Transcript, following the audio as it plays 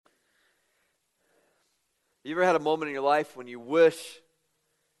You ever had a moment in your life when you wish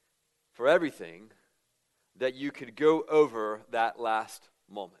for everything that you could go over that last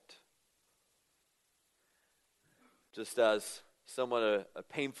moment? Just as somewhat a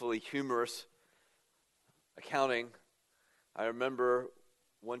painfully humorous accounting, I remember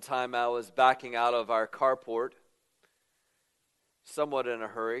one time I was backing out of our carport, somewhat in a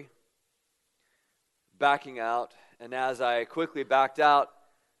hurry, backing out, and as I quickly backed out,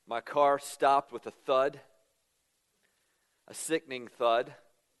 my car stopped with a thud, a sickening thud,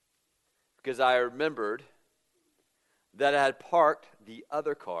 because I remembered that I had parked the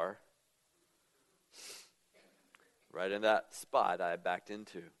other car right in that spot I had backed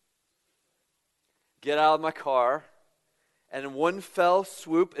into. Get out of my car, and in one fell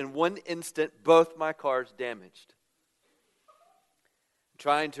swoop, in one instant, both my cars damaged.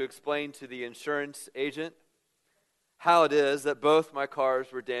 Trying to explain to the insurance agent how it is that both my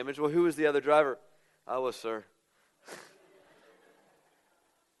cars were damaged. Well, who was the other driver? I was, sir.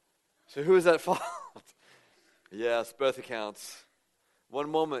 So who is at fault? Yes, both accounts. One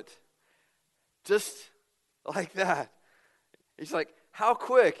moment, just like that. He's like, how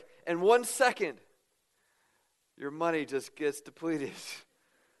quick? In 1 second, your money just gets depleted.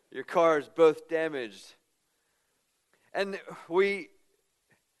 Your car is both damaged. And we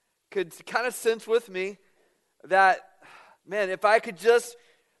could kind of sense with me that, man, if I could just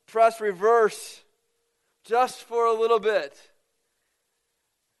press reverse just for a little bit,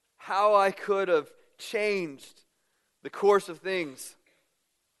 how I could have changed the course of things.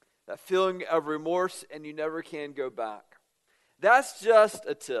 That feeling of remorse, and you never can go back. That's just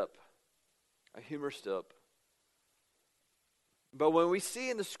a tip, a humorous tip. But when we see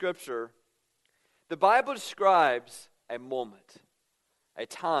in the Scripture, the Bible describes a moment, a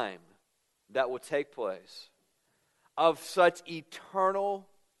time that will take place of such eternal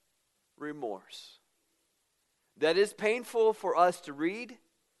remorse that is painful for us to read,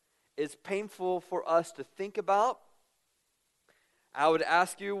 is painful for us to think about. I would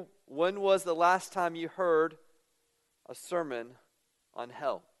ask you, when was the last time you heard a sermon on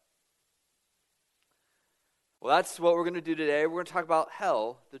hell? Well, that's what we're going to do today. We're going to talk about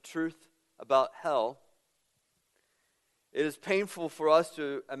hell, the truth about hell. It is painful for us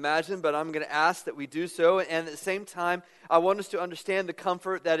to imagine, but I'm going to ask that we do so. And at the same time, I want us to understand the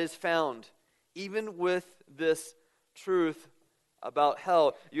comfort that is found, even with this truth about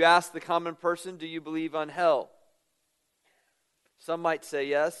hell. You ask the common person, do you believe on hell? Some might say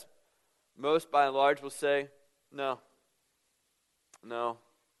yes. Most, by and large, will say no. No.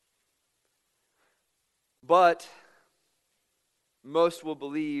 But most will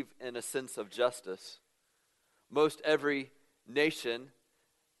believe in a sense of justice. Most every nation,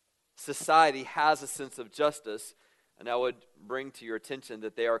 society has a sense of justice, and I would bring to your attention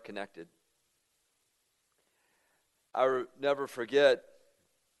that they are connected. I will never forget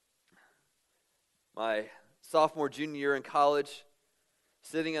my sophomore, junior year in college,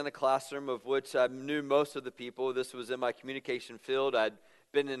 sitting in a classroom of which I knew most of the people. This was in my communication field. I'd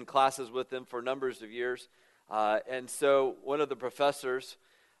been in classes with them for numbers of years. And so one of the professors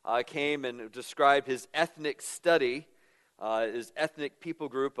came and described his ethnic study, his ethnic people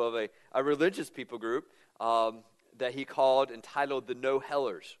group of a religious people group that he entitled the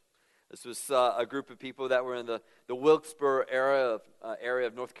No-Hellers. This was a group of people that were in the Wilkesboro area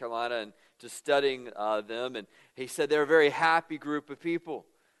of North Carolina and just studying them. And he said they're a very happy group of people.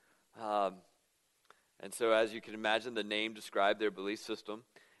 And so as you can imagine, the name described their belief system.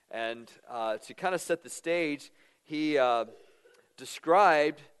 And to kind of set the stage, he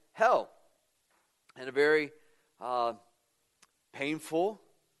described hell in a very painful,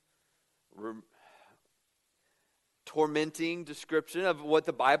 tormenting description of what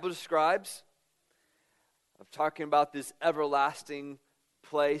the Bible describes, of talking about this everlasting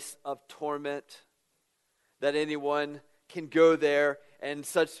place of torment, that anyone can go there, and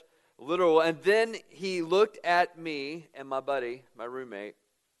such literal. And then he looked at me and my buddy, my roommate,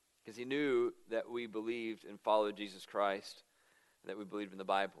 because he knew that we believed and followed Jesus Christ, and that we believed in the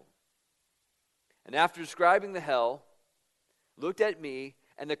Bible. And after describing the hell, looked at me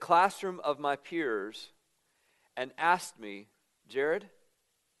and the classroom of my peers and asked me, Jared,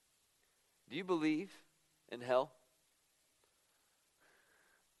 do you believe in hell?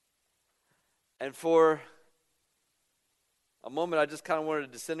 And for a moment, I just kind of wanted to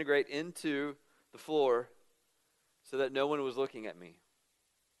disintegrate into the floor so that no one was looking at me.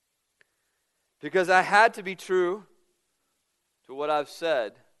 Because I had to be true to what I've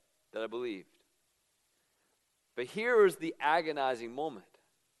said that I believed. But here was the agonizing moment.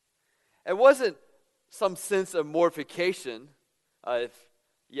 It wasn't some sense of mortification if,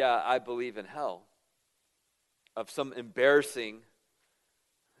 I believe in hell. of some embarrassing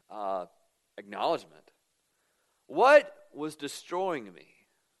acknowledgement. What was destroying me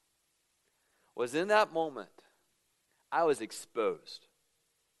was in that moment, I was exposed.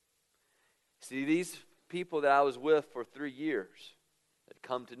 See, these people that I was with for 3 years had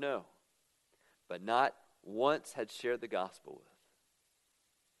come to know, but not once had shared the gospel with.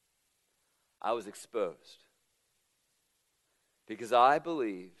 I was exposed because I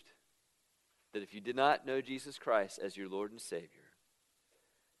believed that if you did not know Jesus Christ as your Lord and Savior,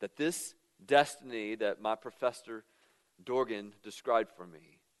 that this destiny that my professor Dorgan described for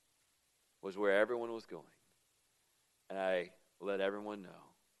me was where everyone was going. And I let everyone know.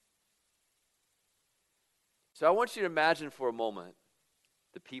 So I want you to imagine for a moment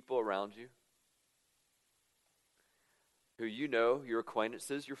the people around you, who you know, your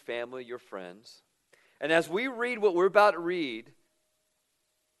acquaintances, your family, your friends. And as we read what we're about to read,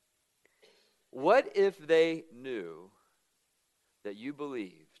 what if they knew that you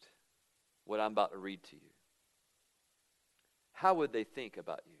believed what I'm about to read to you? How would they think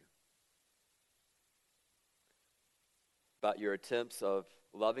about you? About your attempts of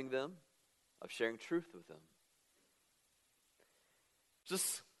loving them, of sharing truth with them?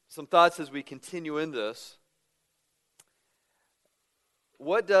 Just some thoughts as we continue in this.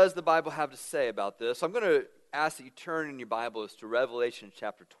 What does the Bible have to say about this? I'm going to ask that you turn in your Bibles to Revelation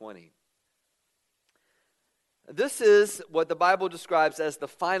chapter 20. This is what the Bible describes as the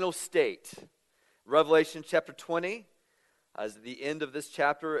final state. Revelation chapter 20, as the end of this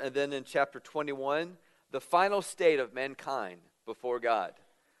chapter, and then in chapter 21, the final state of mankind before God.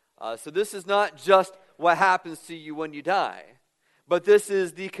 So this is not just what happens to you when you die, but this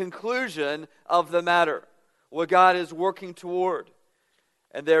is the conclusion of the matter, what God is working toward.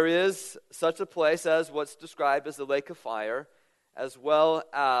 And there is such a place as what's described as the lake of fire, as well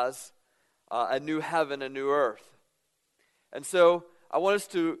as a new heaven, a new earth. And so I want us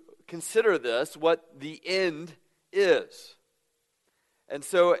to consider this, what the end is. And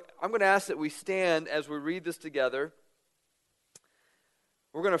so I'm going to ask that we stand as we read this together.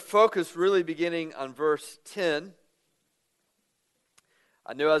 We're going to focus really beginning on verse 10.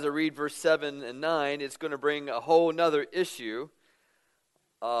 I know as I read verse 7 and 9, it's going to bring a whole nother issue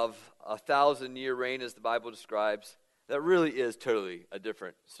of 1,000-year reign, as the Bible describes. That really is totally a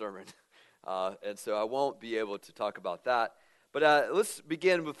different sermon. And so I won't be able to talk about that. But let's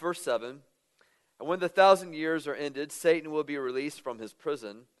begin with verse 7. And when the 1,000 years are ended, Satan will be released from his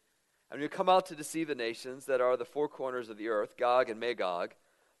prison, and will come out to deceive the nations that are the four corners of the earth, Gog and Magog,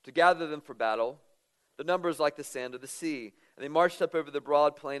 to gather them for battle. The number is like the sand of the sea. And they marched up over the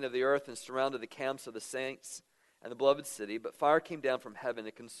broad plain of the earth and surrounded the camps of the saints and the beloved city. But fire came down from heaven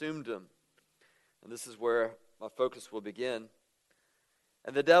and consumed them. And this is where my focus will begin.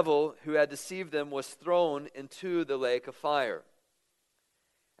 And the devil who had deceived them was thrown into the lake of fire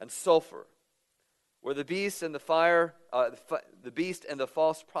and sulfur, where the beast and the beast and the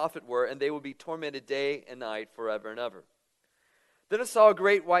false prophet were, and they will be tormented day and night forever and ever. Then I saw a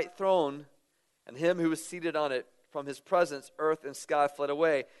great white throne, and him who was seated on it. From his presence, earth and sky fled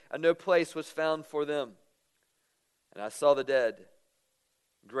away, and no place was found for them. And I saw the dead,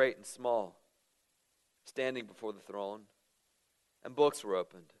 great and small, standing before the throne, and books were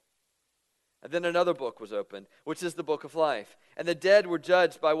opened. And then another book was opened, which is the book of life. And the dead were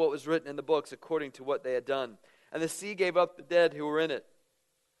judged by what was written in the books according to what they had done. And the sea gave up the dead who were in it.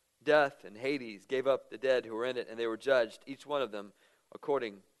 Death and Hades gave up the dead who were in it, and they were judged, each one of them,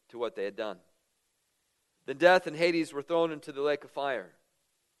 according to what they had done. Then death and Hades were thrown into the lake of fire.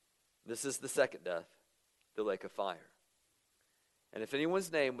 This is the second death, the lake of fire. And if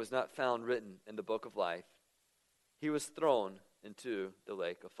anyone's name was not found written in the book of life, he was thrown into the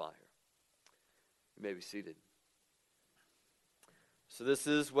lake of fire. You may be seated. So this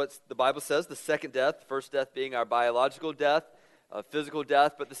is what the Bible says, the second death, the first death being our biological death, physical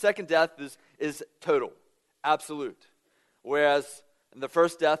death, but the second death is total, absolute. Whereas in the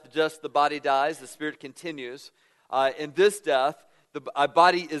first death, just the body dies, the spirit continues. In this death, the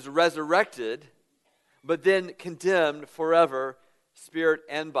body is resurrected, but then condemned forever, spirit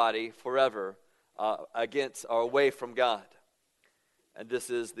and body forever, against or away from God. And this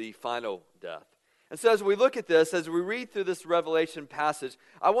is the final death. And so as we look at this, as we read through this Revelation passage,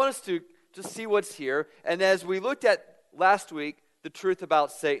 I want us to just see what's here. And as we looked at last week, the truth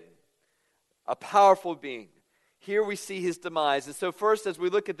about Satan, a powerful being. Here we see his demise. And so first, as we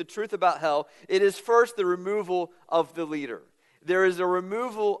look at the truth about hell, it is first the removal of the leader. There is a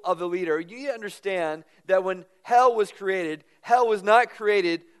removal of the leader. You need to understand that when hell was not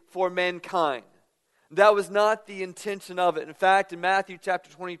created for mankind. That was not the intention of it. In fact, in Matthew chapter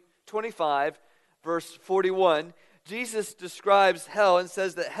 25, verse 41, Jesus describes hell and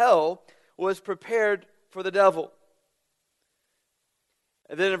says that hell was prepared for the devil.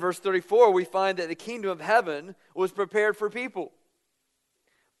 And then in verse 34, we find that the kingdom of heaven was prepared for people.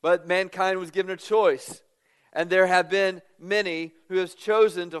 But mankind was given a choice. And there have been many who have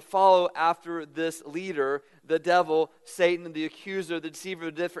chosen to follow after this leader, the devil, Satan, the accuser, the deceiver,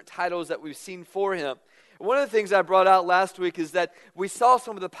 the different titles that we've seen for him. One of the things I brought out last week is that we saw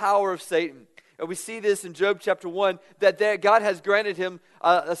some of the power of Satan. And we see this in Job chapter 1, that God has granted him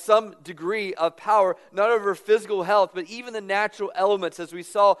some degree of power, not over physical health, but even the natural elements, as we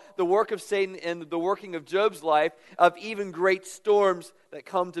saw the work of Satan in the working of Job's life, of even great storms that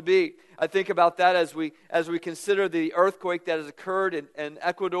come to be. I think about that as we consider the earthquake that has occurred in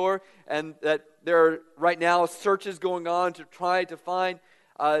Ecuador, and that there are right now searches going on to try to find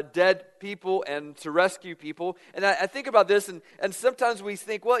dead people and to rescue people. And I think about this, and sometimes we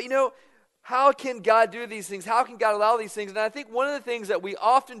think, well, how can God do these things? How can God allow these things? And I think one of the things that we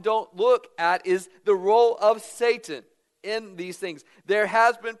often don't look at is the role of Satan in these things. There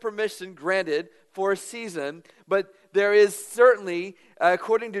has been permission granted for a season, but there is certainly,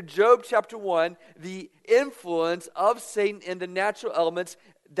 according to Job chapter 1, the influence of Satan in the natural elements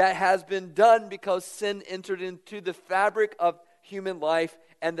that has been done because sin entered into the fabric of human life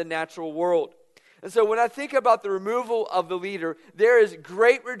and the natural world. And so when I think about the removal of the leader, there is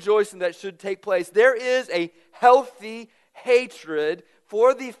great rejoicing that should take place. There is a healthy hatred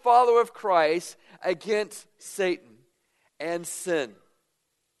for the follower of Christ against Satan and sin.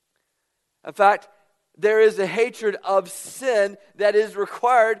 In fact, there is a hatred of sin that is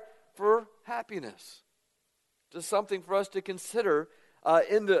required for happiness. Just something for us to consider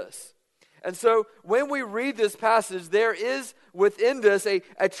in this. And so when we read this passage, there is within this a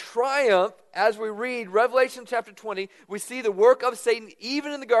triumph. As we read Revelation chapter 20, we see the work of Satan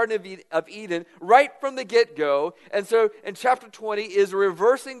even in the Garden of Eden right from the get-go. And so in chapter 20 is a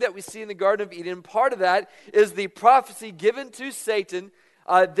reversing that we see in the Garden of Eden. Part of that is the prophecy given to Satan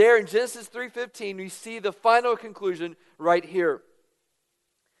there in Genesis 3:15. We see the final conclusion right here.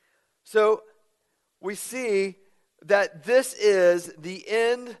 So we see that this is the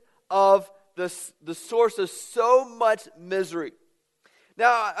end of the source of so much misery.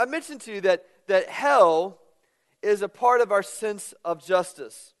 Now, I mentioned to you that hell is a part of our sense of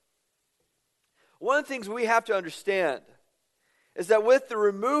justice. One of the things we have to understand is that with the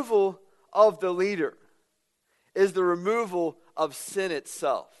removal of the leader is the removal of sin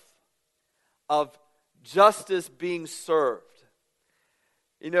itself, of justice being served.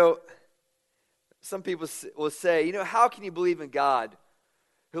 Some people will say, how can you believe in God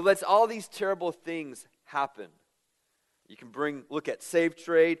who lets all these terrible things happen? You can look at slave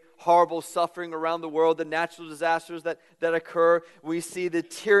trade, horrible suffering around the world, the natural disasters that occur. We see the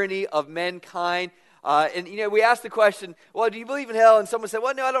tyranny of mankind. And we ask the question, well, do you believe in hell? And someone said,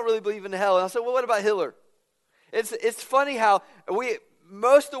 well, no, I don't really believe in hell. And I said, well, what about Hitler? It's funny how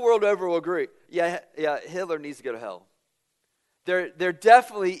most of the world over will agree, yeah, Hitler needs to go to hell. There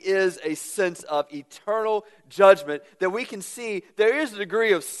definitely is a sense of eternal judgment that we can see. There is a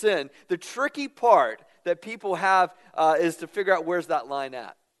degree of sin. The tricky part that people have is to figure out where's that line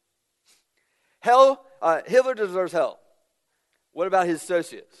at. Hitler deserves hell. What about his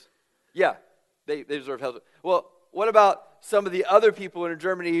associates? Yeah, they deserve hell. Well, what about some of the other people in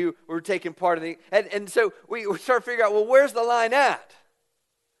Germany who were taking part in the... And so we start figuring out, well, where's the line at?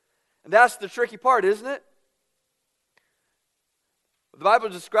 And that's the tricky part, isn't it? The Bible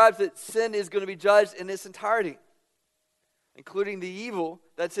describes that sin is going to be judged in its entirety, including the evil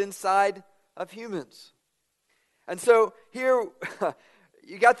that's inside of humans. And so here,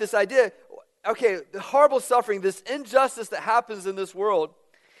 you got this idea, okay, the horrible suffering, this injustice that happens in this world,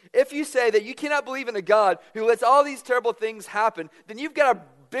 if you say that you cannot believe in a God who lets all these terrible things happen, then you've got a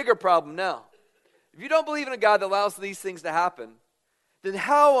bigger problem now. If you don't believe in a God that allows these things to happen, then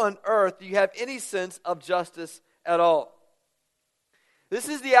how on earth do you have any sense of justice at all? This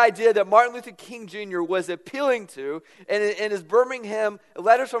is the idea that Martin Luther King Jr. was appealing to in his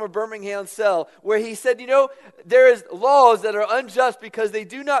letters from a Birmingham cell, where he said, there is laws that are unjust because they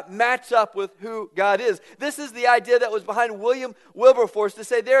do not match up with who God is. This is the idea that was behind William Wilberforce, to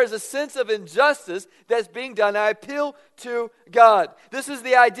say there is a sense of injustice that's being done. I appeal to God. This is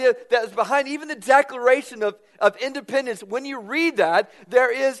the idea that is behind even the Declaration of Independence. When you read that,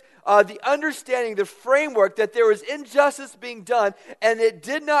 there is the understanding, the framework that there was injustice being done, and it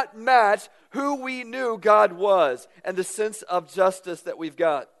did not match who we knew God was and the sense of justice that we've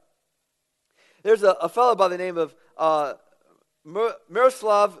got. There's a fellow by the name of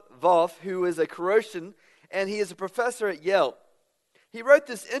Miroslav Volf, who is a Croatian, and he is a professor at Yale. He wrote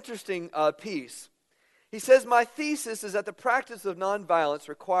this interesting piece. He says, my thesis is that the practice of nonviolence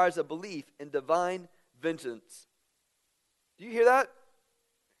requires a belief in divine vengeance. Do you hear that?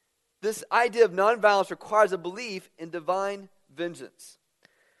 This idea of nonviolence requires a belief in divine vengeance.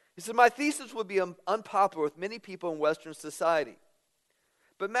 He said, my thesis would be unpopular with many people in Western society.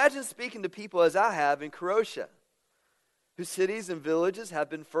 But imagine speaking to people as I have in Croatia, whose cities and villages have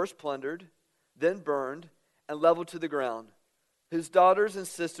been first plundered, then burned, and leveled to the ground, whose daughters and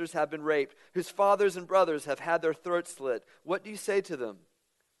sisters have been raped, whose fathers and brothers have had their throats slit. What do you say to them?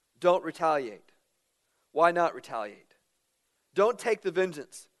 Don't retaliate. Why not retaliate? Don't take the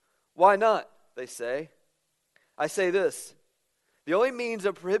vengeance. Why not? They say. I say this. The only means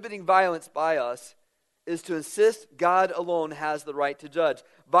of prohibiting violence by us is to insist God alone has the right to judge.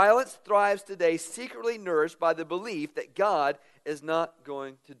 Violence thrives today secretly nourished by the belief that God is not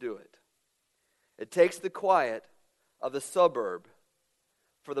going to do it. It takes the quiet of the suburb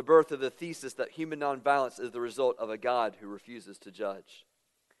for the birth of the thesis that human nonviolence is the result of a God who refuses to judge.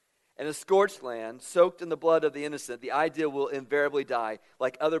 In a scorched land, soaked in the blood of the innocent, the idea will invariably die,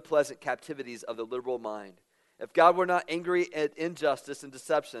 like other pleasant captivities of the liberal mind. If God were not angry at injustice and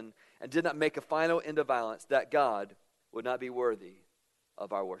deception and did not make a final end of violence, that God would not be worthy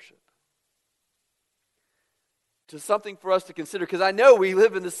of our worship. Just something for us to consider, because I know we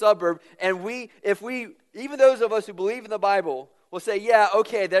live in the suburb, and even those of us who believe in the Bible will say, yeah,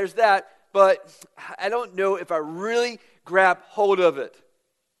 okay, there's that, but I don't know if I really grab hold of it.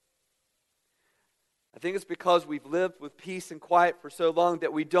 I think it's because we've lived with peace and quiet for so long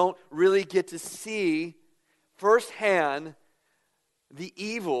that we don't really get to see firsthand the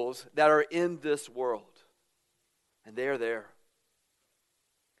evils that are in this world. And they are there.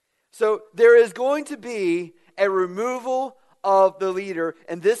 So there is going to be a removal of the leader,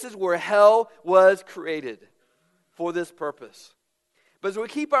 and this is where hell was created for this purpose. But as we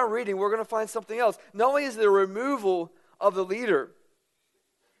keep on reading, we're going to find something else. Not only is there a removal of the leader,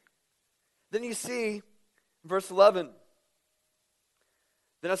 then you see, verse 11,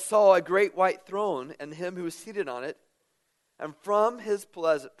 then I saw a great white throne and him who was seated on it, and from his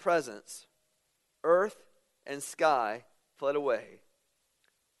presence, earth and sky fled away,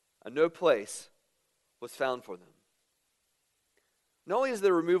 and no place was found for them. Not only is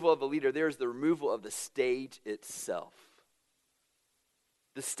there removal of a leader, there is the removal of the stage itself.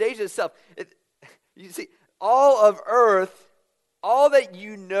 The stage itself. You see, all of earth, all that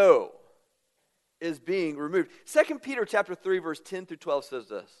you know, is being removed. 2 Peter chapter 3, verse 10 through 12 says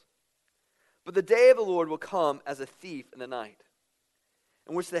this. But the day of the Lord will come as a thief in the night,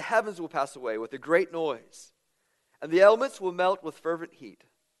 in which the heavens will pass away with a great noise, and the elements will melt with fervent heat.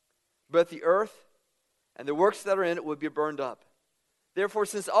 Both the earth and the works that are in it will be burned up. Therefore,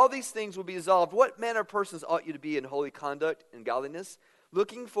 since all these things will be dissolved, what manner of persons ought you to be in holy conduct and godliness,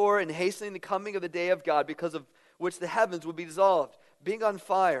 looking for and hastening the coming of the day of God, because of which the heavens will be dissolved, being on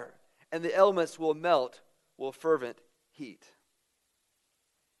fire, and the elements will melt with fervent heat.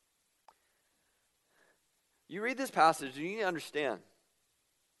 You read this passage, and you need to understand,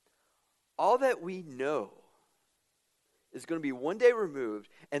 all that we know is going to be one day removed,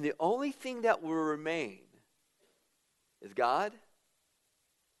 and the only thing that will remain is God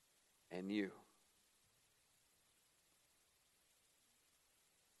and you.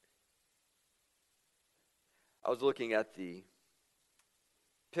 I was looking at the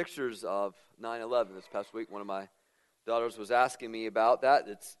pictures of 9/11 this past week. One of my daughters was asking me about that.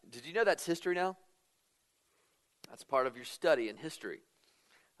 Did you know that's history now? That's part of your study in history.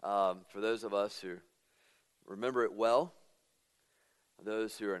 For those of us who remember it well,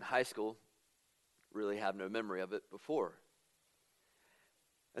 those who are in high school really have no memory of it before.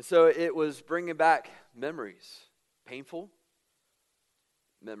 And so it was bringing back memories, painful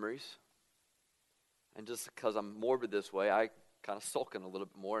memories. And just because I'm morbid this way, I kind of sulk in a little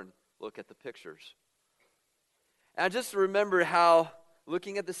bit more and look at the pictures. And I just remember how,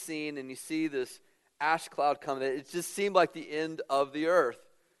 looking at the scene, and you see this ash cloud coming, it just seemed like the end of the earth.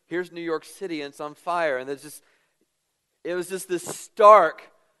 Here's New York City, and it's on fire. And it was just this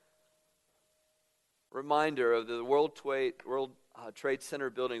stark reminder of the World Trade Center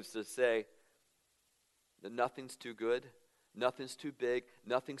buildings to say that nothing's too good, nothing's too big,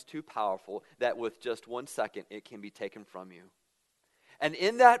 nothing's too powerful, that with just 1 second it can be taken from you. And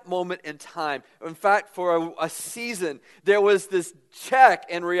in that moment in time, in fact, for a season, there was this check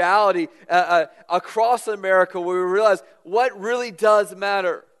in reality across America where we realized what really does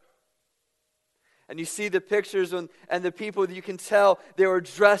matter. And you see the pictures and the people that you can tell they were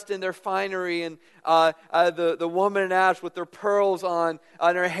dressed in their finery. And the woman in ash with their pearls on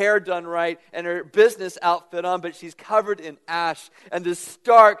and her hair done right and her business outfit on, but she's covered in ash. And this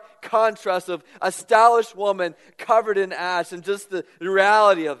stark contrast of a stylish woman covered in ash and just the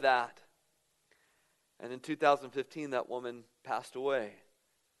reality of that. And in 2015, that woman passed away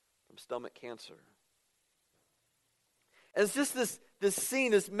from stomach cancer. And it's just this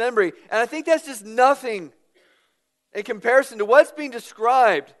scene, this memory. And I think that's just nothing in comparison to what's being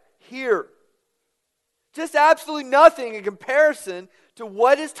described here. Just absolutely nothing in comparison to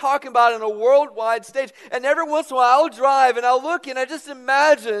what is talking about on a worldwide stage. And every once in a while I'll drive and I'll look and I just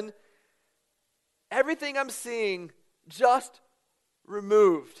imagine everything I'm seeing just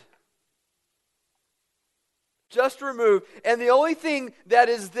removed. Just removed. And the only thing that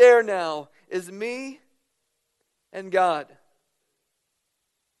is there now is me and God.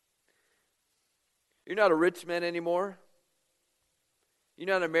 You're not a rich man anymore. You're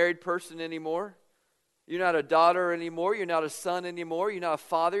not a married person anymore. You're not a daughter anymore. You're not a son anymore. You're not a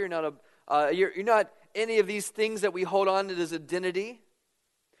father. You're not any of these things that we hold on to as identity.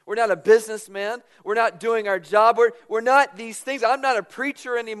 We're not a businessman. We're not doing our job. We're not these things. I'm not a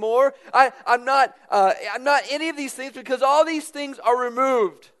preacher anymore. I'm not any of these things because all these things are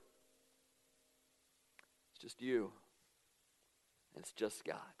removed. It's just you. And it's just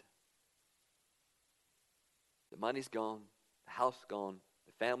God. The money's gone. The house is gone.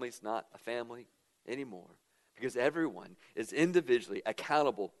 The family's not a family anymore because everyone is individually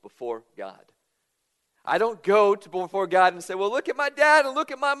accountable before God. I don't go before God and say, well, look at my dad and look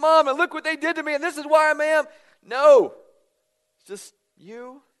at my mom and look what they did to me and this is why I am. No. It's just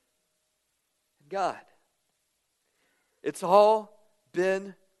you and God. It's all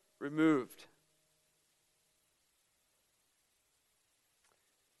been removed.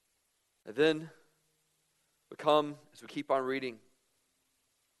 And then we come, as we keep on reading,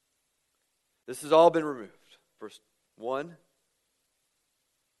 this has all been removed. Verse 1,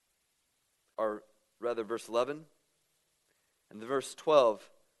 or rather verse 11, and the verse 12,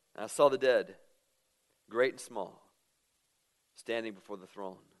 and I saw the dead, great and small, standing before the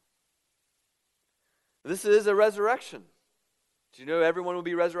throne. This is a resurrection. Do you know everyone will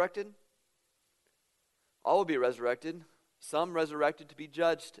be resurrected? All will be resurrected. Some resurrected to be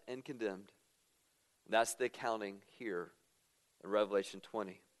judged and condemned. And that's the accounting here in Revelation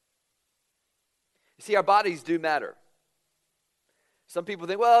 20. You see, our bodies do matter. Some people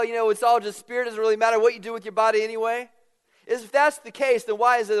think, well, it's all just spirit. It doesn't really matter what you do with your body anyway. If that's the case, then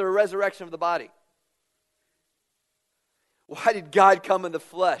why is there a resurrection of the body? Why did God come in the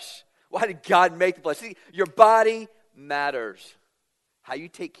flesh? Why did God make the flesh? See, your body matters. How you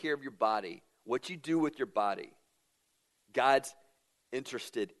take care of your body, what you do with your body, God's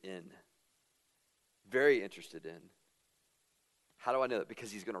interested in. Very interested in. How do I know that?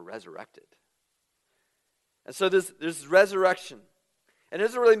 Because he's going to resurrect it. And so there's resurrection. And it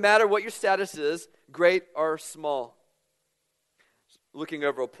doesn't really matter what your status is, great or small. Looking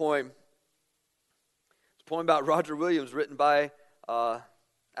over a poem. It's a poem about Roger Williams written by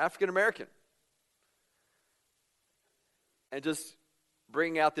African American. And just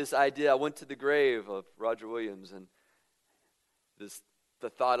bringing out this idea, I went to the grave of Roger Williams and the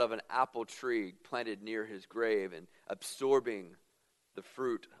thought of an apple tree planted near his grave and absorbing the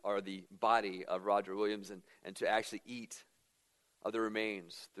fruit or the body of Roger Williams and to actually eat of the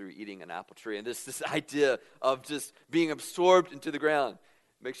remains through eating an apple tree. And this idea of just being absorbed into the ground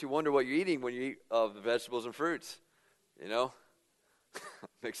makes you wonder what you're eating when you eat of the vegetables and fruits.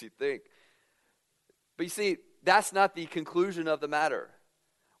 Makes you think. But you see, that's not the conclusion of the matter.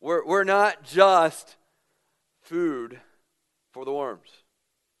 We're not just food for the worms.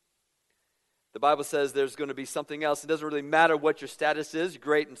 The Bible says there's going to be something else. It doesn't really matter what your status is,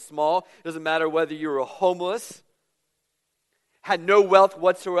 great and small. It doesn't matter whether you were homeless, had no wealth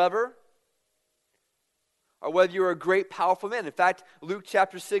whatsoever, or whether you were a great, powerful man. In fact, Luke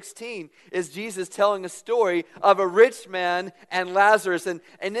chapter 16 is Jesus telling a story of a rich man and Lazarus. And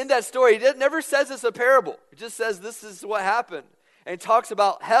in that story, it never says it's a parable. It just says this is what happened. And it talks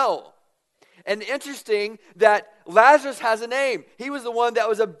about hell. And interesting that Lazarus has a name. He was the one that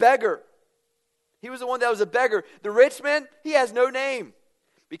was a beggar. The rich man, he has no name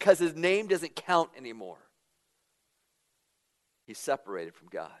because his name doesn't count anymore. He's separated from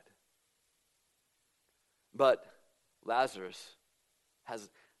God. But Lazarus has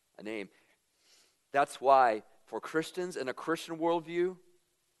a name. That's why for Christians in a Christian worldview,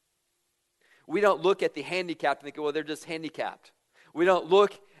 we don't look at the handicapped and think, well, they're just handicapped. We don't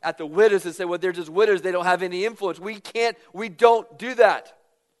look at the widows and say, well, they're just widows. They don't have any influence. We don't do that.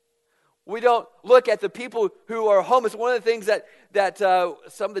 we don't look at the people who are homeless. One of the things that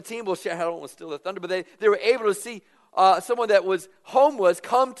some of the team will share, I don't want to steal the thunder, but they were able to see someone that was homeless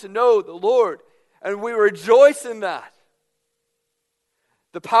come to know the Lord. And we rejoice in that.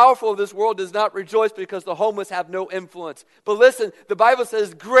 The powerful of this world does not rejoice because the homeless have no influence. But listen, the Bible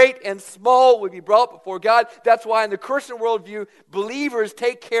says great and small will be brought before God. That's why in the Christian worldview, believers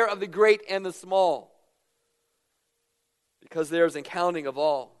take care of the great and the small. Because there's an accounting of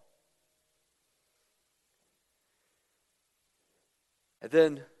all. And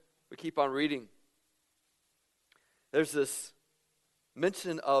then we keep on reading. There's this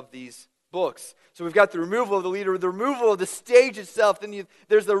mention of these books. So we've got the removal of the leader, the removal of the stage itself. Then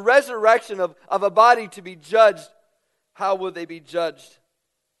there's the resurrection of a body to be judged. How will they be judged?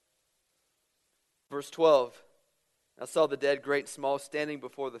 Verse 12. I saw the dead, great and small, standing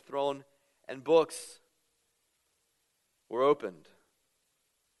before the throne, and books were opened.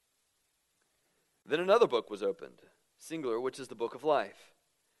 Then another book was opened, singular, which is the book of life.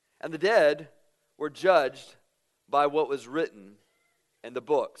 And the dead were judged by what was written in the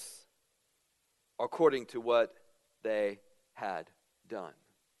books, according to what they had done.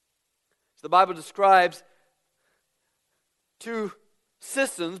 So the Bible describes two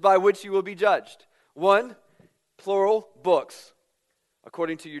systems by which you will be judged. One, plural, books,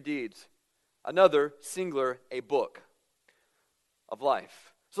 according to your deeds. Another, singular, a book of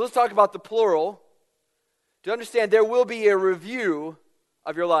life. So let's talk about the plural. To understand, there will be a review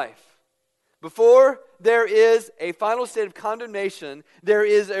of your life. Before there is a final state of condemnation, there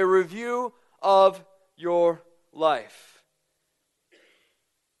is a review of your life.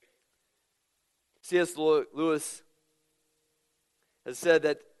 C.S. Lewis has said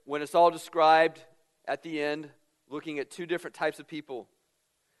that when it's all described at the end, looking at two different types of people,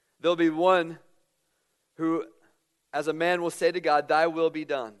 there'll be one who, as a man, will say to God, "Thy will be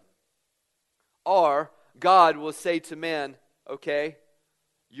done." Or God will say to man, "Okay,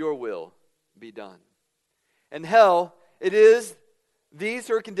 your will be done." In hell, it is these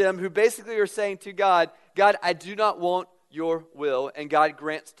who are condemned who basically are saying to God, "God, I do not want your will," and God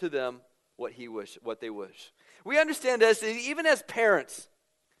grants to them what they wish. We understand this even as parents,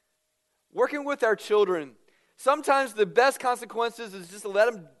 working with our children. Sometimes the best consequences is just to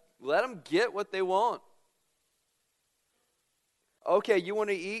let them get what they want. Okay, you want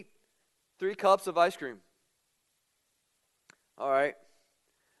to eat 3 cups of ice cream. All right.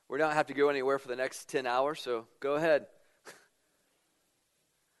 We don't have to go anywhere for the next 10 hours, so go ahead.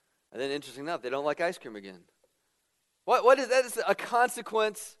 And then, interesting enough, they don't like ice cream again. What is that? It's a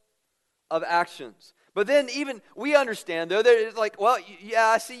consequence of actions. But then even we understand, though, that it's like, well, yeah,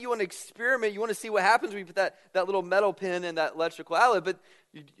 I see you want to experiment. You want to see what happens when you put that little metal pin in that electrical outlet, but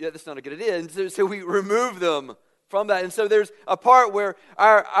that's not a good idea. And so we remove them from that. And so there's a part where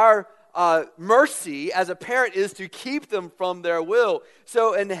our mercy as a parent is to keep them from their will.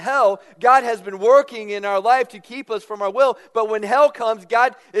 So in hell, God has been working in our life to keep us from our will. But when hell comes,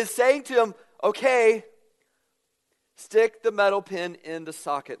 God is saying to him, "Okay, stick the metal pin in the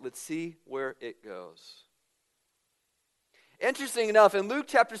socket. Let's see where it goes." Interesting enough, in Luke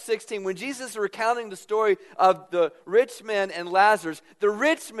chapter 16, when Jesus is recounting the story of the rich man and Lazarus, the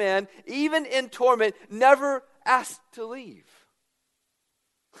rich man, even in torment, never asked to leave.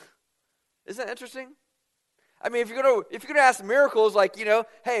 Isn't that interesting? I mean, if you're gonna ask miracles, like,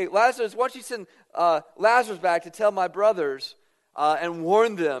 hey, Lazarus, why don't you send Lazarus back to tell my brothers and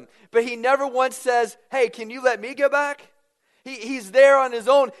warn them? But he never once says, "Hey, can you let me go back?" He's there on his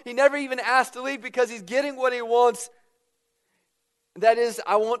own. He never even asked to leave because he's getting what he wants. That is,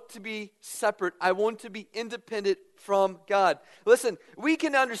 I want to be separate. I want to be independent from God. Listen, we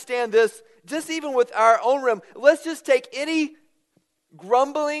can understand this just even with our own realm. Let's just take any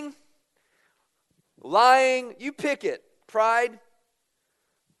grumbling, lying, you pick it, pride.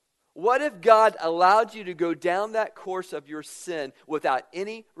 What if God allowed you to go down that course of your sin without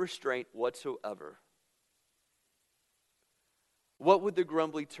any restraint whatsoever? What would the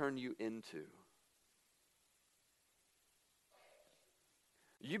grumbling turn you into?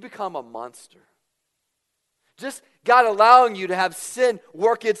 You become a monster. Just God allowing you to have sin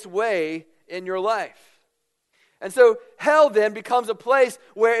work its way in your life. And so hell then becomes a place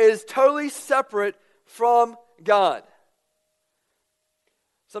where it is totally separate from God.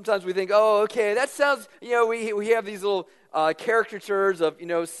 Sometimes we think, oh, okay, that sounds, we have these little caricatures of,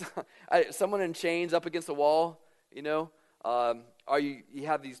 someone in chains up against a wall, or you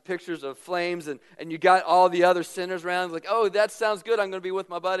have these pictures of flames and you got all the other sinners around, like, oh, that sounds good, I'm going to be with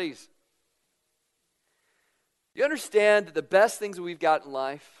my buddies. You understand that the best things that we've got in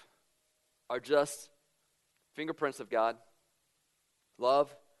life are just fingerprints of God,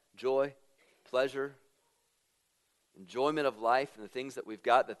 love, joy, pleasure, enjoyment of life and the things that we've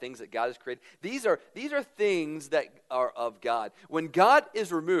got, the things that God has created. These are things that are of God. When God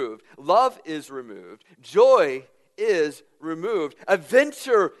is removed, love is removed, joy is removed,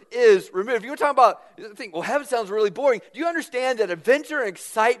 adventure is removed. You want to talk about, you think, well, heaven sounds really boring. Do you understand that adventure and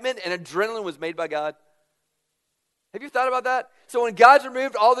excitement and adrenaline was made by God? Have you thought about that? So when God's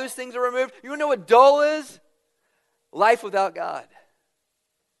removed, all those things are removed. You want to know what dull is? Life without God.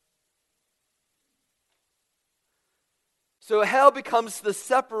 So hell becomes the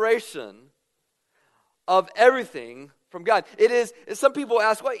separation of everything from God. It is, some people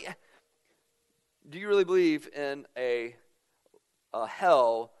ask, well, do you really believe in a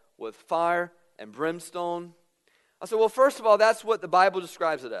hell with fire and brimstone? I said, well, first of all, that's what the Bible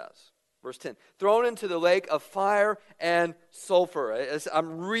describes it as. Verse 10, thrown into the lake of fire and sulfur.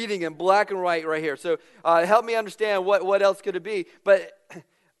 I'm reading in black and white right here. So help me understand what else could it be. But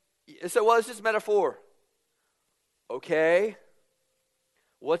so, well, it's just metaphor. Okay.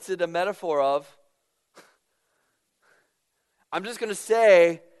 What's it a metaphor of? I'm just going to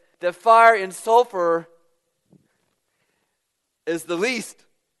say that fire and sulfur is the least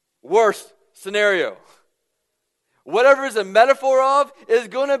worst scenario. Whatever is a metaphor of is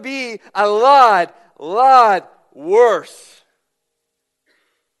going to be a lot worse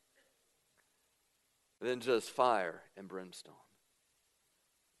than just fire and brimstone.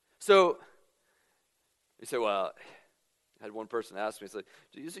 So, you say, well, I had one person ask me, it's like,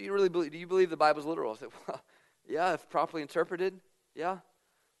 do you believe the Bible's literal? I said, well, yeah, if properly interpreted, yeah.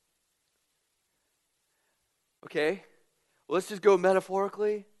 Okay, well, let's just go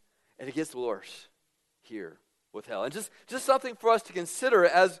metaphorically, and it gets worse here with hell. And just something for us to consider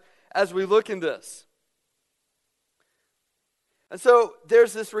as we look in this. And so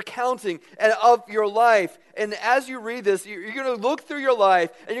there's this recounting of your life. And as you read this, you're going to look through your life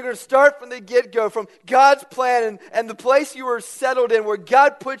and you're going to start from the get-go, from God's plan and the place you were settled in, where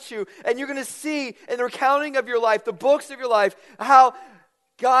God put you. And you're going to see in the recounting of your life, the books of your life, how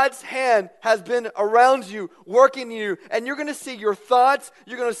God's hand has been around you, working you. And you're going to see your thoughts,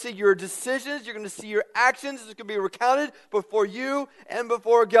 you're going to see your decisions, you're going to see your actions. It's going to be recounted before you and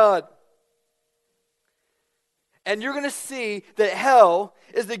before God. And you're going to see that hell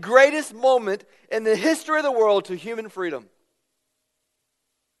is the greatest moment in the history of the world to human freedom.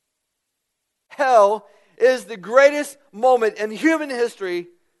 Hell is the greatest moment in human history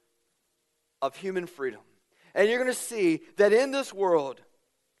of human freedom. And you're going to see that in this world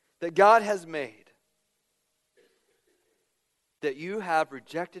that God has made, that you have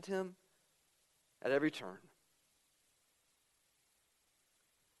rejected Him at every turn.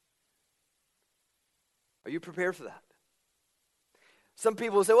 Are you prepared for that? Some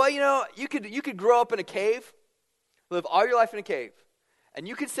people say, well, you could grow up in a cave, live all your life in a cave, and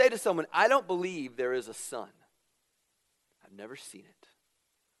you could say to someone, I don't believe there is a sun. I've never seen it.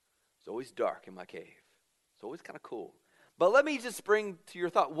 It's always dark in my cave. It's always kind of cool. But let me just bring to your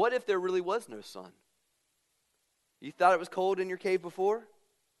thought, what if there really was no sun? You thought it was cold in your cave before?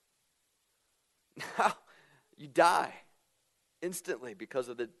 Now you die instantly because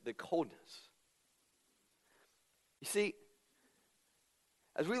of the coldness. You see,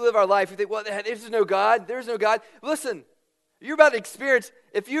 as we live our life, we think, well, there's no God. There's no God. Listen, you're about to experience,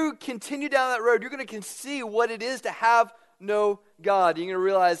 if you continue down that road, you're going to see what it is to have no God. You're going to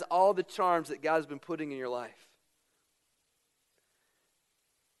realize all the charms that God has been putting in your life.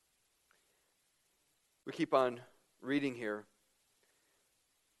 We keep on reading here.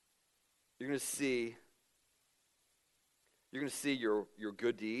 You're going to see your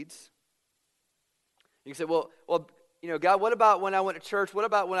good deeds. You can say, well, God, what about when I went to church? What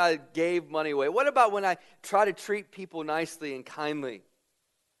about when I gave money away? What about when I try to treat people nicely and kindly?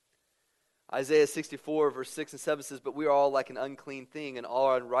 Isaiah 64, verse 6 and 7 says, but we are all like an unclean thing, and all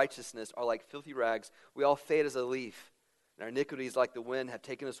our unrighteousness are like filthy rags. We all fade as a leaf, and our iniquities like the wind have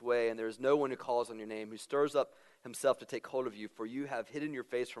taken us away, and there is no one who calls on your name, who stirs up himself to take hold of you, for you have hidden your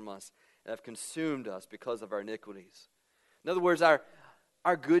face from us and have consumed us because of our iniquities. In other words,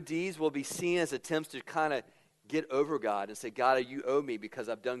 our good deeds will be seen as attempts to kind of get over God and say, God, you owe me because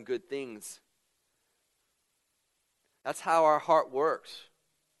I've done good things. That's how our heart works.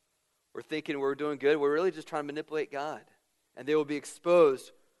 We're thinking we're doing good. We're really just trying to manipulate God. And they will be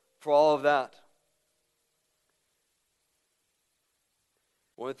exposed for all of that.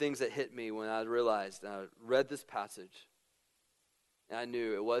 One of the things that hit me when I realized, and I read this passage, and I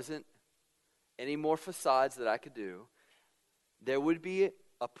knew it wasn't any more facades that I could do. There would be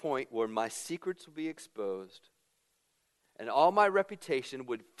a point where my secrets would be exposed and all my reputation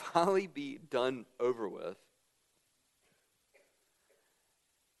would finally be done over with.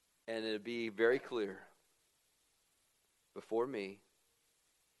 And it'll be very clear before me,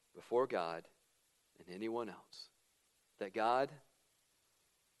 before God, and anyone else, that God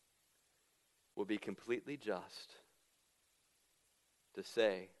will be completely just to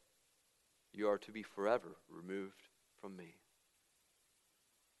say, you are to be forever removed from me.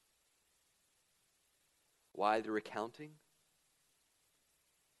 Why the recounting?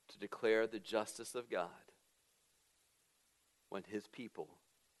 To declare the justice of God when his people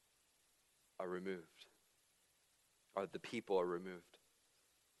are removed, or the people are removed.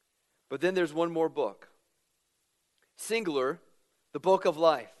 But then there's one more book. Singular, the book of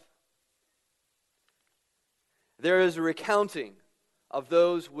life. There is a recounting of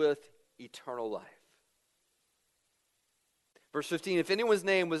those with eternal life. Verse 15, if anyone's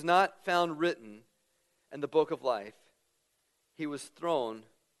name was not found written in the book of life, he was thrown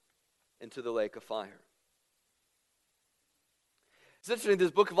into the lake of fire. It's interesting, this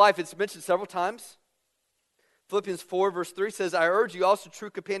book of life, it's mentioned several times. Philippians 4 verse 3 says, I urge you also,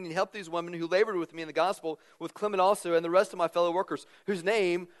 true companion, help these women who labored with me in the gospel, with Clement also, and the rest of my fellow workers, whose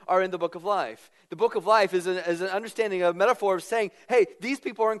name are in the book of life. The book of life is an understanding, a metaphor of saying, hey, these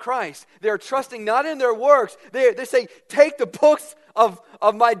people are in Christ. They are trusting not in their works. They're saying, take the books of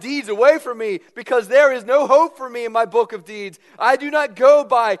my deeds away from me, because there is no hope for me in my book of deeds. I do not go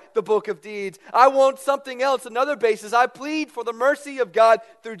by the book of deeds. I want something else, another basis. I plead for the mercy of God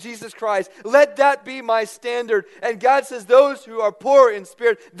through Jesus Christ. Let that be my standard. And God says, those who are poor in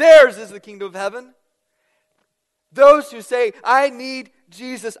spirit, theirs is the kingdom of heaven. Those who say, I need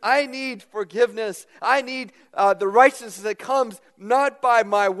Jesus, I need forgiveness, I need the righteousness that comes not by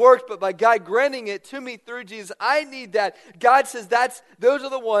my works, but by God granting it to me through Jesus. I need that. God says those are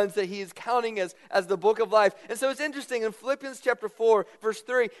the ones that he is counting as the book of life. And so it's interesting, in Philippians chapter 4, verse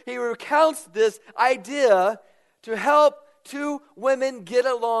 3, he recounts this idea to help two women get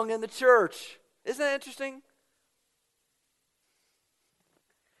along in the church. Isn't that interesting?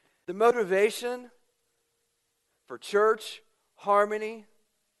 The motivation for church harmony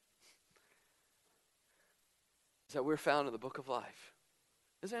is that we're found in the book of life.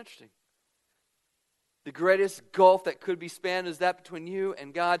 Isn't that interesting? The greatest gulf that could be spanned is that between you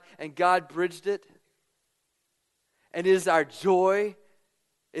and God bridged it. And it is our joy,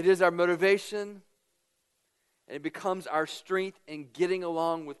 it is our motivation, and it becomes our strength in getting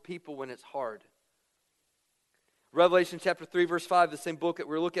along with people when it's hard. Revelation chapter 3, verse 5, the same book that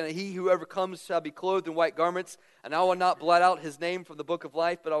we're looking at. He who overcomes shall be clothed in white garments, and I will not blot out his name from the book of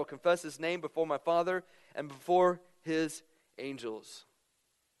life, but I will confess his name before my Father and before his angels.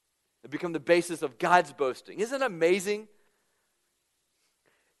 It become the basis of God's boasting. Isn't it amazing?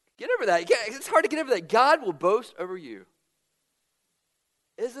 Get over that. It's hard to get over that. God will boast over you.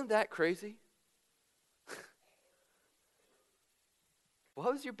 Isn't that crazy?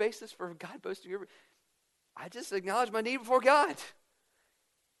 What was your basis for God boasting over you? I just acknowledge my need before God.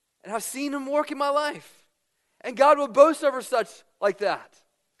 And I've seen him work in my life. And God will boast over such like that.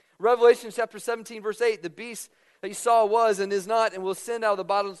 Revelation chapter 17, verse 8, the beast that you saw was and is not, and will ascend out of the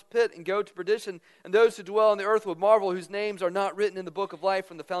bottomless pit and go to perdition. And those who dwell on the earth will marvel, whose names are not written in the book of life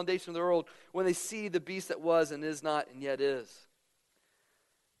from the foundation of the world, when they see the beast that was and is not and yet is.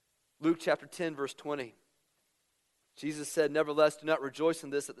 Luke chapter 10, verse 20. Jesus said, nevertheless, do not rejoice in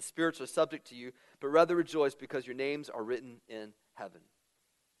this, that the spirits are subject to you, but rather rejoice because your names are written in heaven.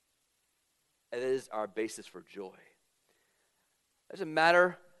 And it is our basis for joy. It doesn't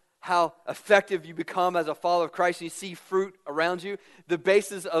matter how effective you become as a follower of Christ and you see fruit around you. The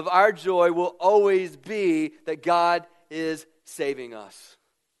basis of our joy will always be that God is saving us.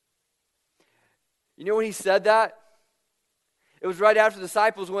 You know when he said that? It was right after the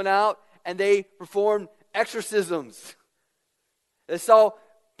disciples went out and they performed exorcisms. They saw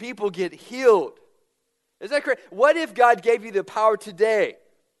people get healed. Is that correct? What if God gave you the power today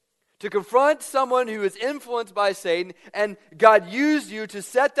to confront someone who is influenced by Satan, and God used you to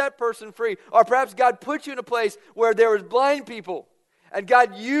set that person free? Or perhaps God put you in a place where there was blind people, and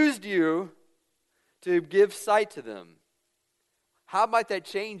God used you to give sight to them. How might that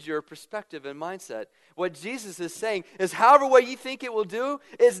change your perspective and mindset? What Jesus is saying is, however way you think it will do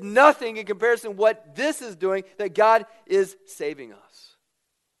is nothing in comparison to what this is doing, that God is saving us.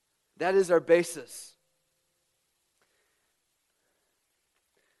 That is our basis.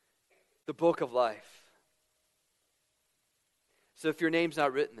 The book of life. So if your name's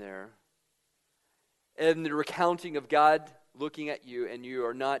not written there, and the recounting of God looking at you, and you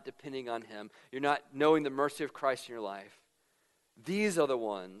are not depending on him, you're not knowing the mercy of Christ in your life, these are the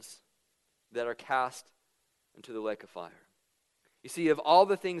ones that are cast into the lake of fire. You see, of all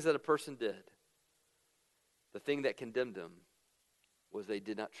the things that a person did, the thing that condemned them was they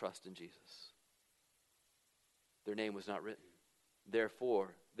did not trust in Jesus. Their name was not written.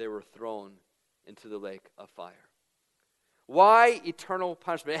 Therefore, they were thrown into the lake of fire. Why eternal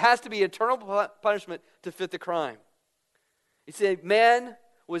punishment? It has to be eternal punishment to fit the crime. He said, man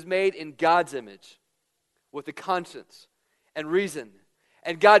was made in God's image with a conscience and reason.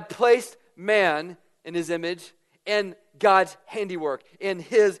 And God placed man in his image in God's handiwork, in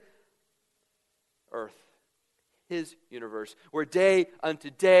his earth, his universe, where day unto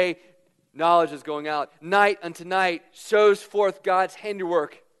day knowledge is going out. Night unto night shows forth God's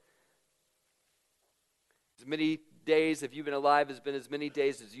handiwork. As many days have you been alive has been as many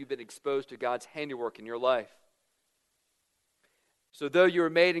days as you've been exposed to God's handiwork in your life. So though you were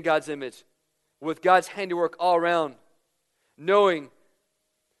made in God's image, with God's handiwork all around, knowing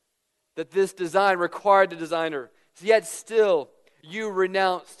that this design required the designer, yet still you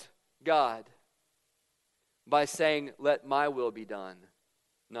renounced God by saying, let my will be done,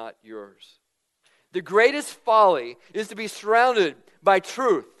 not yours. The greatest folly is to be surrounded by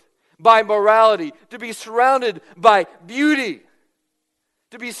truth, by morality, to be surrounded by beauty,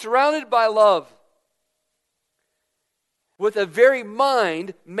 to be surrounded by love, with a very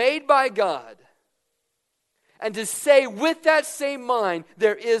mind made by God, and to say with that same mind,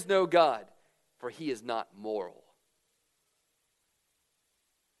 there is no God, for he is not moral.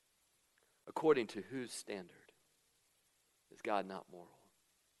 According to whose standard is God not moral?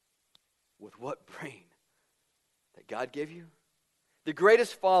 With what brain that God gave you? The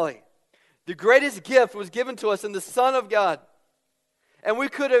greatest folly, the greatest gift was given to us in the Son of God. And we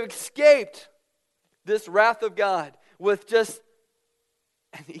could have escaped this wrath of God with just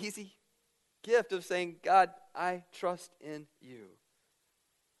an easy gift of saying, God, I trust in you.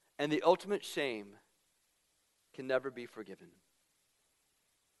 And the ultimate shame can never be forgiven.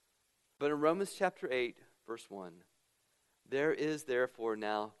 But in Romans chapter 8, verse 1, there is therefore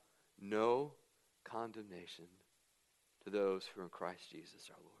now no condemnation to those who are in Christ Jesus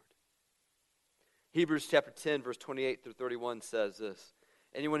our Lord. Hebrews chapter 10, verse 28 through 31 says this: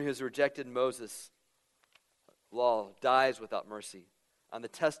 anyone who has rejected Moses' law dies without mercy on the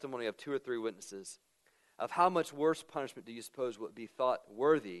testimony of 2 or 3 witnesses. Of how much worse punishment do you suppose would be thought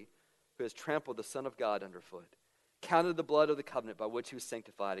worthy who has trampled the Son of God underfoot, counted the blood of the covenant by which he was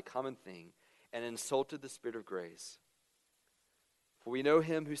sanctified a common thing, and insulted the Spirit of grace? For we know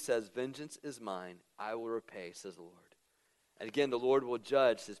him who says, vengeance is mine, I will repay, says the Lord. And again, the Lord will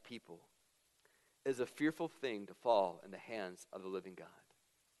judge his people. It is a fearful thing to fall in the hands of the living God.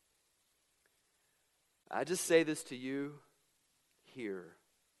 I just say this to you here,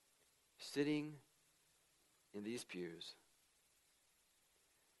 sitting in these pews.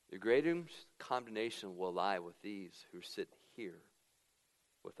 The greatest condemnation will lie with these who sit here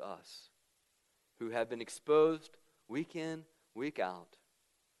with us, who have been exposed week in, week out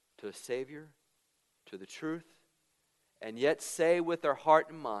to a Savior, to the truth, and yet say with our heart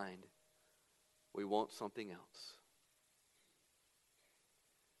and mind, we want something else.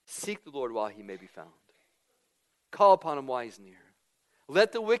 Seek the Lord while he may be found. Call upon him while he's near.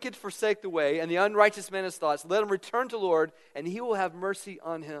 Let the wicked forsake the way, and the unrighteous man his thoughts. Let him return to the Lord, and he will have mercy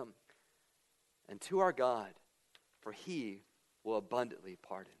on him. And to our God, for he will abundantly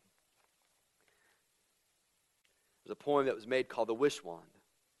pardon. There's a poem that was made called The Wish Wand.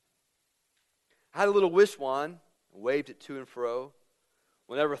 I had a little wish wand and waved it to and fro.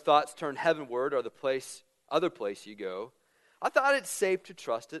 Whenever thoughts turned heavenward or the other place you go, I thought it's safe to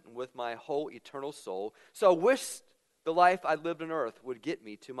trust it and with my whole eternal soul. So I wished the life I lived on earth would get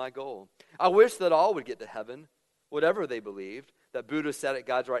me to my goal. I wish that all would get to heaven, whatever they believed, that Buddha sat at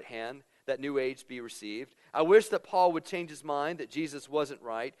God's right hand, that New Age be received. I wish that Paul would change his mind, that Jesus wasn't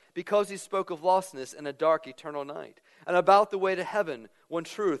right, because he spoke of lostness in a dark eternal night, and about the way to heaven, one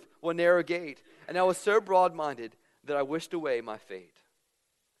truth, one narrow gate. And I was so broad-minded that I wished away my fate.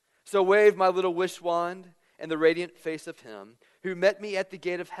 So waved my little wish wand in the radiant face of him who met me at the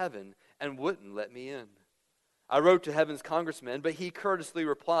gate of heaven and wouldn't let me in. I wrote to heaven's congressman, but he courteously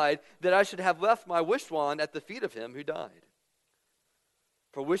replied that I should have left my wish wand at the feet of him who died.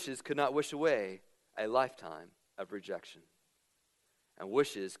 For wishes could not wish away a lifetime of rejection, and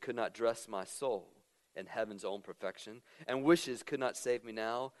wishes could not dress my soul in heaven's own perfection, and wishes could not save me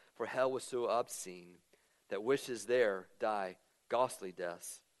now, for hell was so obscene that wishes there die ghastly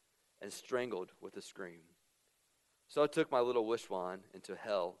deaths and strangled with a scream. So I took my little wish wand into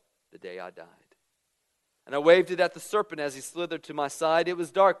hell the day I died. And I waved it at the serpent as he slithered to my side. It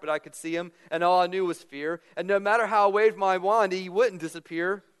was dark, but I could see him, and all I knew was fear. And no matter how I waved my wand, he wouldn't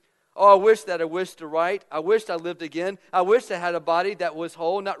disappear. Oh, I wish that I wished to write. I wished I lived again. I wish I had a body that was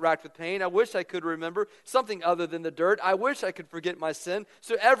whole, not racked with pain. I wish I could remember something other than the dirt. I wish I could forget my sin,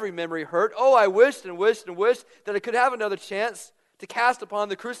 so every memory hurt. Oh, I wished and wished and wished that I could have another chance to cast upon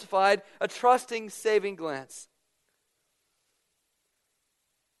the crucified a trusting, saving glance.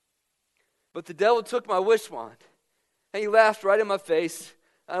 But the devil took my wish wand, and he laughed right in my face.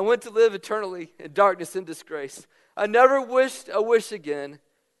 I went to live eternally in darkness and disgrace. I never wished a wish again.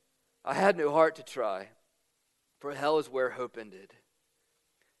 I had no heart to try, for hell is where hope ended,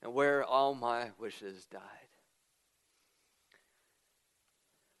 and where all my wishes died.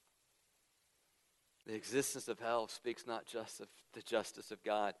 The existence of hell speaks not just of the justice of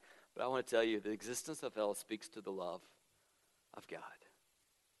God, but I want to tell you, the existence of hell speaks to the love of God.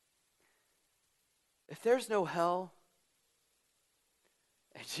 If there's no hell,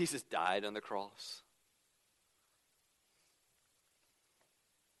 and Jesus died on the cross,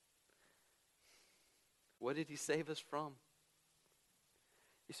 what did he save us from?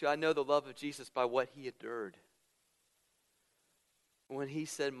 You see, I know the love of Jesus by what he endured. When he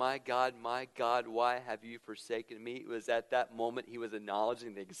said, my God, why have you forsaken me? It was at that moment he was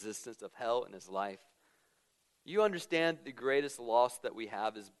acknowledging the existence of hell in his life. You understand the greatest loss that we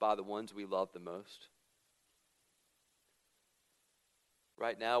have is by the ones we love the most.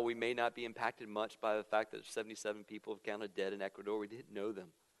 Right now, we may not be impacted much by the fact that 77 people have counted dead in Ecuador. We didn't know them.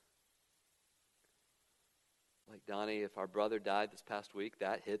 Like Donnie, if our brother died this past week,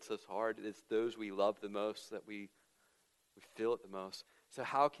 that hits us hard. It's those we love the most that we feel it the most. So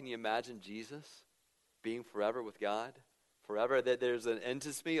how can you imagine Jesus being forever with God? Forever, that there's an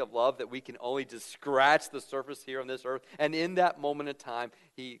intimacy of love that we can only just scratch the surface here on this earth. And in that moment of time,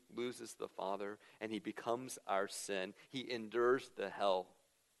 he loses the Father and he becomes our sin. He endures the hell.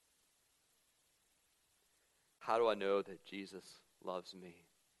 How do I know that Jesus loves me?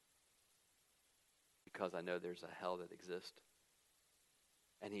 Because I know there's a hell that exists.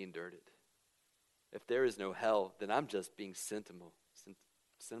 And he endured it. If there is no hell, then I'm just being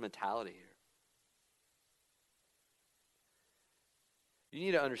sentimentality here. You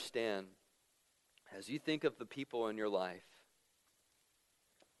need to understand, as you think of the people in your life,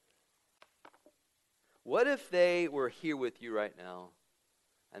 what if they were here with you right now,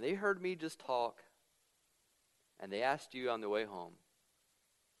 and they heard me just talk, and they asked you on the way home,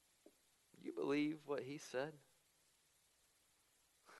 you believe what he said?